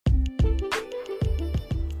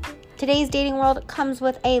Today's dating world comes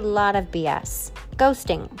with a lot of BS.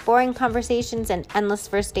 Ghosting, boring conversations, and endless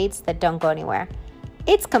first dates that don't go anywhere.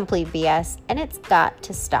 It's complete BS, and it's got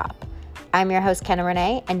to stop. I'm your host, Kenna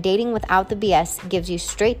Renee, and Dating Without the BS gives you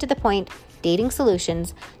straight to the point dating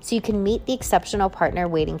solutions so you can meet the exceptional partner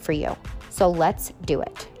waiting for you. So let's do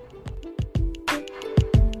it.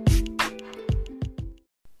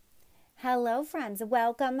 Hello, friends.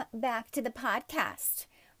 Welcome back to the podcast.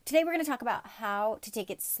 Today, we're going to talk about how to take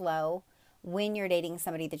it slow when you're dating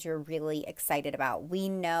somebody that you're really excited about. We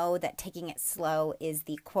know that taking it slow is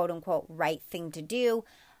the quote-unquote right thing to do,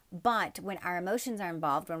 but when our emotions are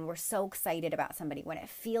involved, when we're so excited about somebody, when it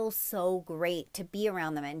feels so great to be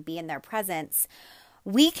around them and be in their presence,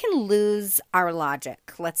 we can lose our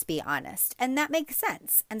logic, let's be honest. And that makes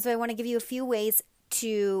sense. And so I want to give you a few ways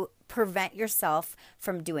to prevent yourself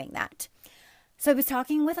from doing that. So I was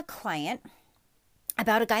talking with a client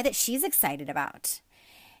about a guy that she's excited about.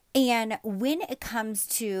 And when it comes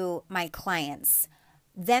to my clients,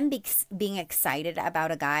 them being excited about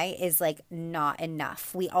a guy is like not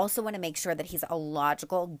enough. We also want to make sure that he's a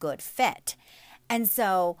logical, good fit. And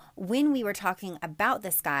so when we were talking about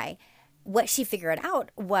this guy, what she figured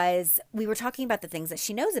out was we were talking about the things that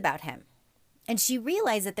she knows about him. And she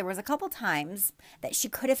realized that there was a couple times that she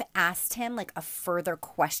could have asked him like a further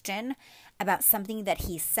question about something that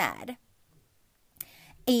he said.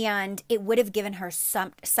 And it would have given her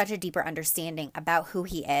such a deeper understanding about who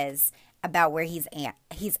he is, about where he's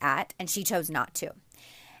at, and she chose not to.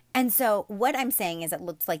 And so what I'm saying is it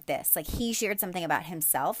looked like this. Like he shared something about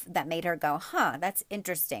himself that made her go, that's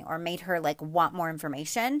interesting, or made her like want more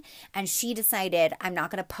information. And she decided, I'm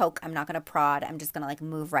not going to poke, I'm not going to prod, I'm just going to like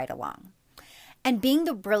move right along. And being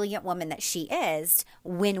the brilliant woman that she is,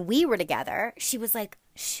 when we were together, she was like,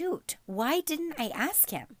 shoot, why didn't I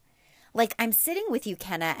ask him? Like, I'm sitting with you,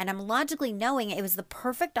 Kenna, and I'm logically knowing it was the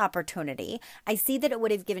perfect opportunity. I see that it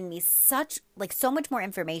would have given me so much more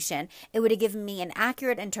information. It would have given me an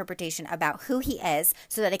accurate interpretation about who he is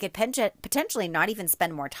so that I could potentially not even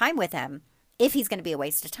spend more time with him if he's going to be a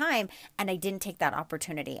waste of time. And I didn't take that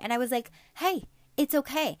opportunity. And I was like, hey, it's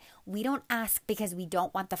okay. We don't ask because we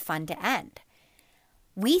don't want the fun to end.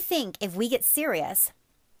 We think if we get serious,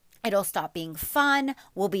 it'll stop being fun.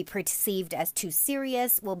 We'll be perceived as too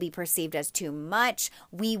serious. We'll be perceived as too much.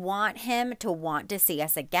 We want him to want to see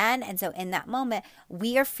us again. And so in that moment,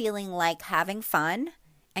 we are feeling like having fun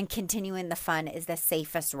and continuing the fun is the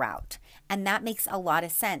safest route. And that makes a lot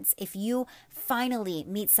of sense. If you finally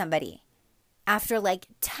meet somebody after like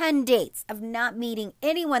 10 dates of not meeting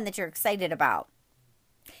anyone that you're excited about,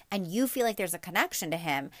 and you feel like there's a connection to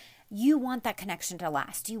him, you want that connection to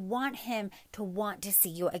last. You want him to want to see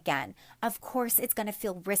you again. Of course, it's going to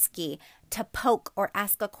feel risky to poke or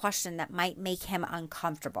ask a question that might make him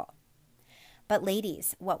uncomfortable. But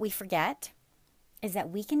ladies, what we forget is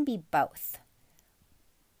that we can be both.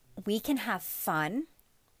 We can have fun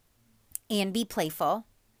and be playful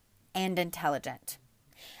and intelligent.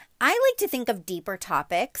 I like to think of deeper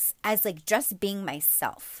topics as like just being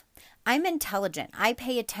myself. I'm intelligent. I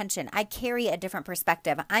pay attention. I carry a different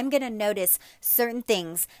perspective. I'm going to notice certain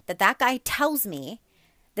things that guy tells me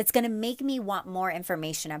that's going to make me want more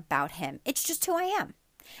information about him. It's just who I am.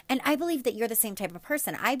 And I believe that you're the same type of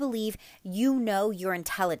person. I believe you know you're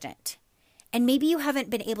intelligent. And maybe you haven't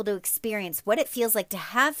been able to experience what it feels like to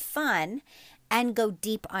have fun and go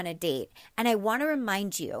deep on a date. And I want to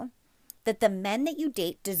remind you that the men that you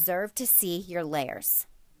date deserve to see your layers.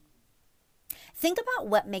 Think about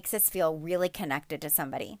what makes us feel really connected to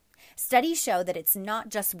somebody. Studies show that it's not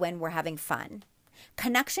just when we're having fun.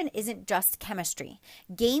 Connection isn't just chemistry.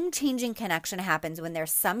 Game-changing connection happens when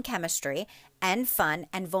there's some chemistry and fun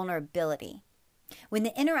and vulnerability. When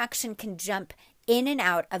the interaction can jump in and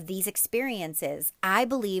out of these experiences, I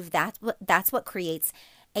believe that's what creates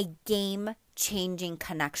a game-changing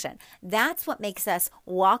connection. That's what makes us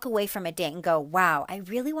walk away from a date and go, wow, I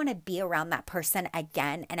really want to be around that person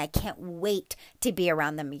again, and I can't wait to be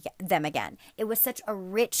around them again. It was such a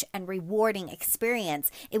rich and rewarding experience.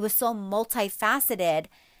 It was so multifaceted,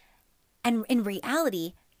 and in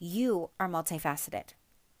reality, you are multifaceted.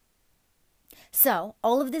 So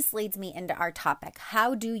all of this leads me into our topic.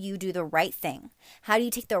 How do you do the right thing? How do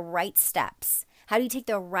you take the right steps? How do you take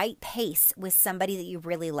the right pace with somebody that you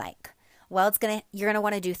really like? Well, you're going to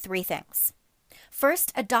want to do 3 things.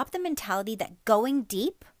 First, adopt the mentality that going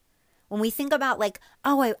deep, when we think about like,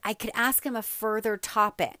 I could ask him a further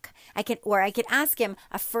topic. I could ask him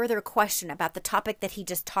a further question about the topic that he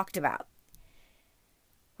just talked about.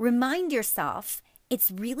 Remind yourself,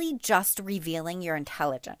 it's really just revealing your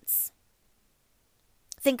intelligence.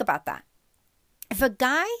 Think about that. If a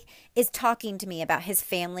guy is talking to me about his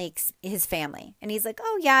family, and he's like,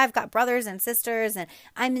 oh yeah, I've got brothers and sisters and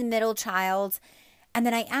I'm the middle child. And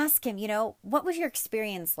then I ask him, what was your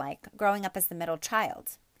experience like growing up as the middle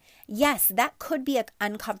child? Yes, that could be an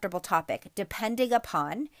uncomfortable topic depending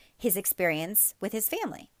upon his experience with his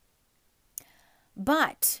family.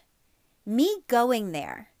 But me going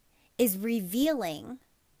there is revealing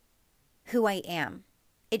who I am.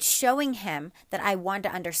 It's showing him that I want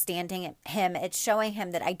to understand him. It's showing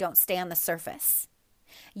him that I don't stay on the surface.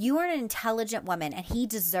 You are an intelligent woman, and he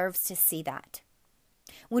deserves to see that.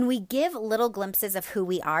 When we give little glimpses of who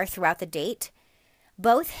we are throughout the date,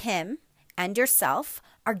 both him and yourself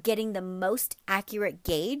are getting the most accurate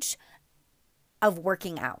gauge of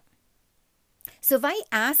working out. So if I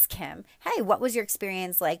ask him, hey, what was your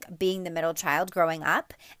experience like being the middle child growing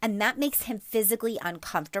up? And that makes him physically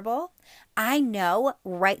uncomfortable, I know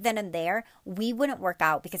right then and there we wouldn't work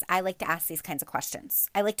out, because I like to ask these kinds of questions.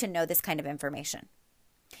 I like to know this kind of information.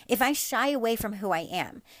 If I shy away from who I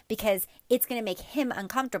am because it's going to make him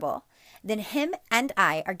uncomfortable, then him and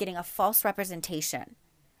I are getting a false representation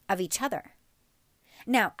of each other.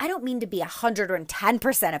 Now, I don't mean to be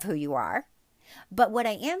 110% of who you are. But what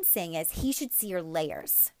I am saying is he should see your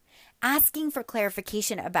layers. Asking for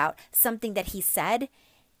clarification about something that he said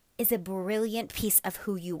is a brilliant piece of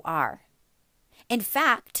who you are. In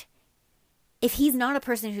fact, if he's not a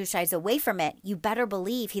person who shies away from it, you better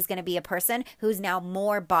believe he's going to be a person who's now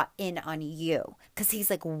more bought in on you. Because he's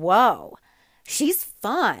like, whoa, she's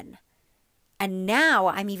fun. And now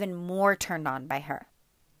I'm even more turned on by her.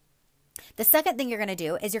 The second thing you're going to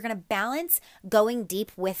do is you're going to balance going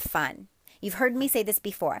deep with fun. You've heard me say this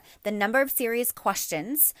before. The number of serious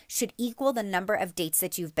questions should equal the number of dates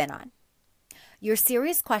that you've been on. Your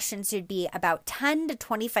serious questions should be about 10 to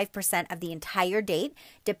 25% of the entire date,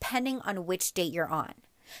 depending on which date you're on.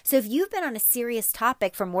 So if you've been on a serious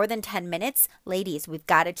topic for more than 10 minutes, ladies, we've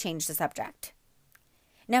got to change the subject.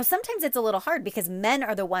 Now, sometimes it's a little hard because men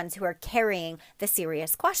are the ones who are carrying the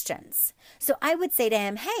serious questions. So I would say to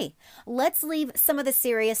him, hey, let's leave some of the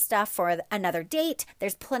serious stuff for another date.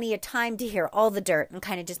 There's plenty of time to hear all the dirt, and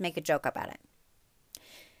kind of just make a joke about it.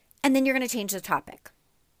 And then you're going to change the topic.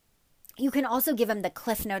 You can also give him the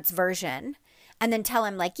Cliff Notes version and then tell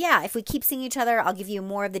him like, yeah, if we keep seeing each other, I'll give you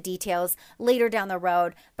more of the details later down the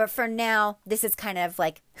road. But for now, this is kind of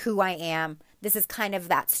like who I am. This is kind of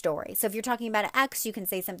that story. So if you're talking about an ex, you can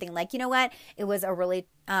say something like, you know what? It was a really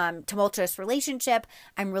tumultuous relationship.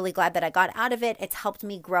 I'm really glad that I got out of it. It's helped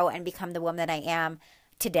me grow and become the woman that I am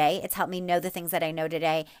today. It's helped me know the things that I know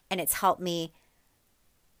today. And it's helped me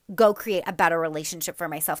go create a better relationship for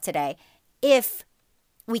myself today. If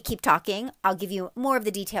we keep talking, I'll give you more of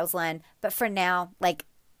the details, Len. But for now,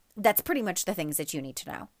 that's pretty much the things that you need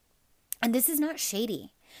to know. And this is not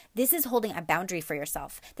shady. This is holding a boundary for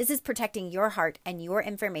yourself. This is protecting your heart and your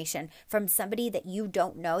information from somebody that you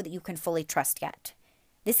don't know that you can fully trust yet.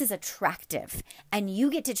 This is attractive. And you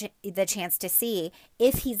get the chance to see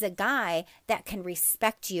if he's a guy that can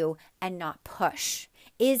respect you and not push.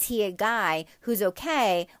 Is he a guy who's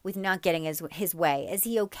okay with not getting his way? Is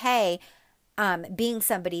he okay being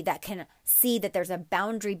somebody that can see that there's a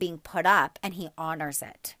boundary being put up and he honors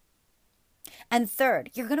it? And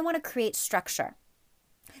third, you're going to want to create structure.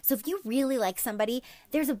 So if you really like somebody,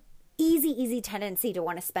 there's an easy tendency to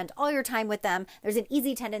want to spend all your time with them. There's an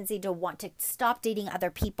easy tendency to want to stop dating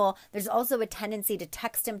other people. There's also a tendency to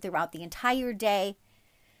text him throughout the entire day.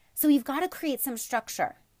 So you've got to create some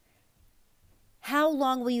structure. How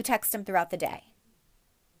long will you text him throughout the day?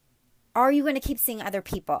 Are you going to keep seeing other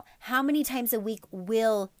people? How many times a week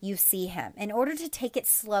will you see him? In order to take it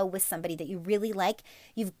slow with somebody that you really like,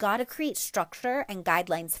 you've got to create structure and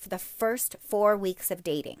guidelines for the first 4 weeks of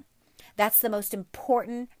dating. That's the most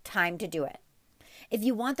important time to do it. If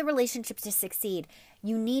you want the relationship to succeed,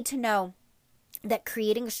 you need to know that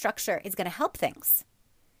creating a structure is going to help things.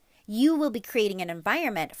 You will be creating an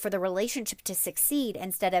environment for the relationship to succeed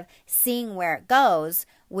instead of seeing where it goes,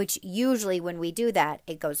 which usually when we do that,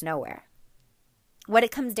 it goes nowhere. What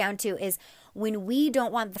it comes down to is when we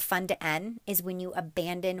don't want the fun to end is when you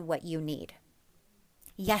abandon what you need.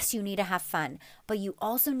 Yes, you need to have fun, but you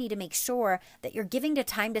also need to make sure that you're giving your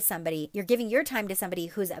time to somebody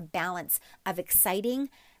who's a balance of exciting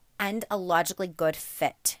and a logically good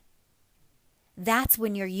fit. That's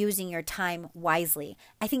when you're using your time wisely.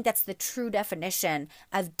 I think that's the true definition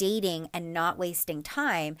of dating and not wasting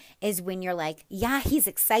time, is when you're like, yeah, he's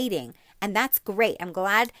exciting and that's great. I'm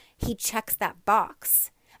glad he checks that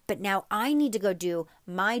box. But now I need to go do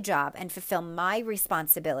my job and fulfill my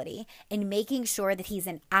responsibility in making sure that he's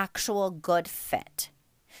an actual good fit.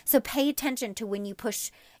 So pay attention to when you push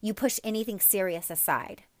anything serious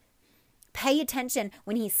aside. Pay attention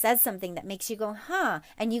when he says something that makes you go, huh?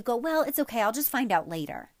 And you go, well, it's okay. I'll just find out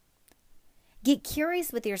later. Get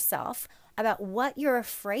curious with yourself about what you're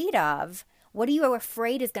afraid of. What are you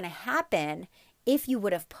afraid is going to happen if you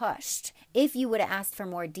would have pushed, if you would have asked for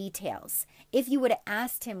more details, if you would have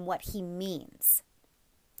asked him what he means?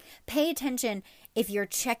 Pay attention if you're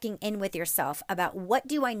checking in with yourself about what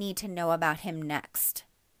do I need to know about him next,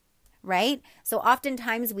 right? So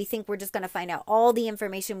oftentimes we think we're just going to find out all the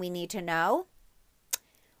information we need to know,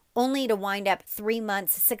 only to wind up 3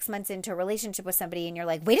 months, 6 months into a relationship with somebody and you're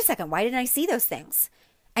like, wait a second, why didn't I see those things?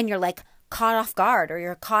 And you're like caught off guard, or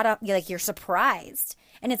you're surprised.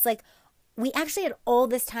 And it's like, we actually had all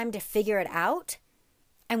this time to figure it out,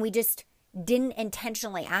 and we just didn't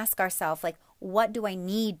intentionally ask ourselves, like, what do I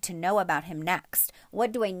need to know about him next?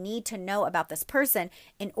 What do I need to know about this person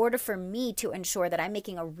in order for me to ensure that I'm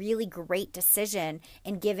making a really great decision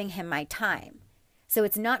in giving him my time? So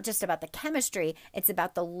it's not just about the chemistry, it's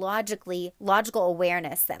about the logical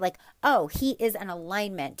awareness that, like, oh, he is an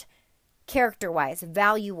alignment, character-wise,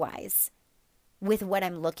 value-wise, with what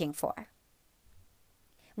I'm looking for.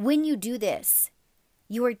 When you do this,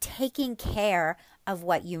 you are taking care of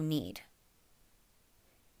what you need.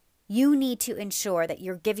 You need to ensure that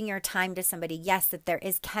you're giving your time to somebody, yes, that there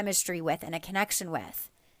is chemistry with and a connection with,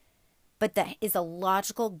 but that is a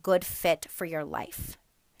logical, good fit for your life.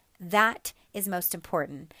 That is most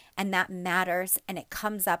important, and that matters, and it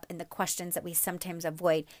comes up in the questions that we sometimes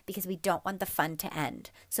avoid because we don't want the fun to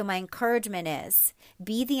end. So my encouragement is,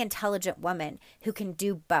 be the intelligent woman who can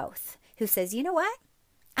do both, who says, you know what?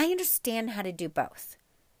 I understand how to do both.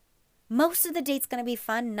 Most of the date's going to be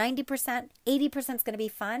fun, 90%, 80% is going to be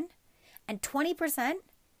fun, and 20%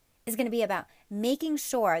 is going to be about making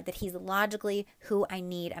sure that he's logically who I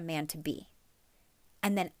need a man to be.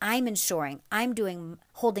 And then I'm ensuring,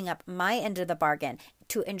 holding up my end of the bargain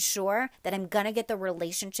to ensure that I'm going to get the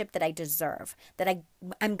relationship that I deserve, that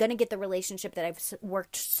I'm going to get the relationship that I've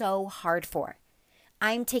worked so hard for.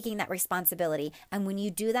 I'm taking that responsibility. And when you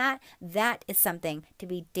do that, that is something to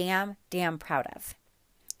be damn, damn proud of.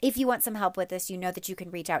 If you want some help with this, you know that you can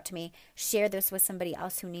reach out to me. Share this with somebody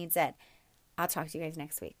else who needs it. I'll talk to you guys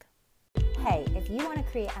next week. Hey, if you want to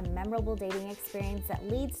create a memorable dating experience that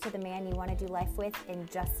leads to the man you want to do life with in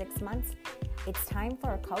just 6 months, it's time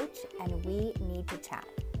for a coach and we need to chat.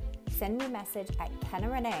 Send me a message at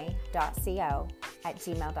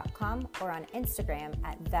kennarenee.co@gmail.com or on Instagram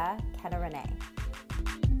at thekennarenee.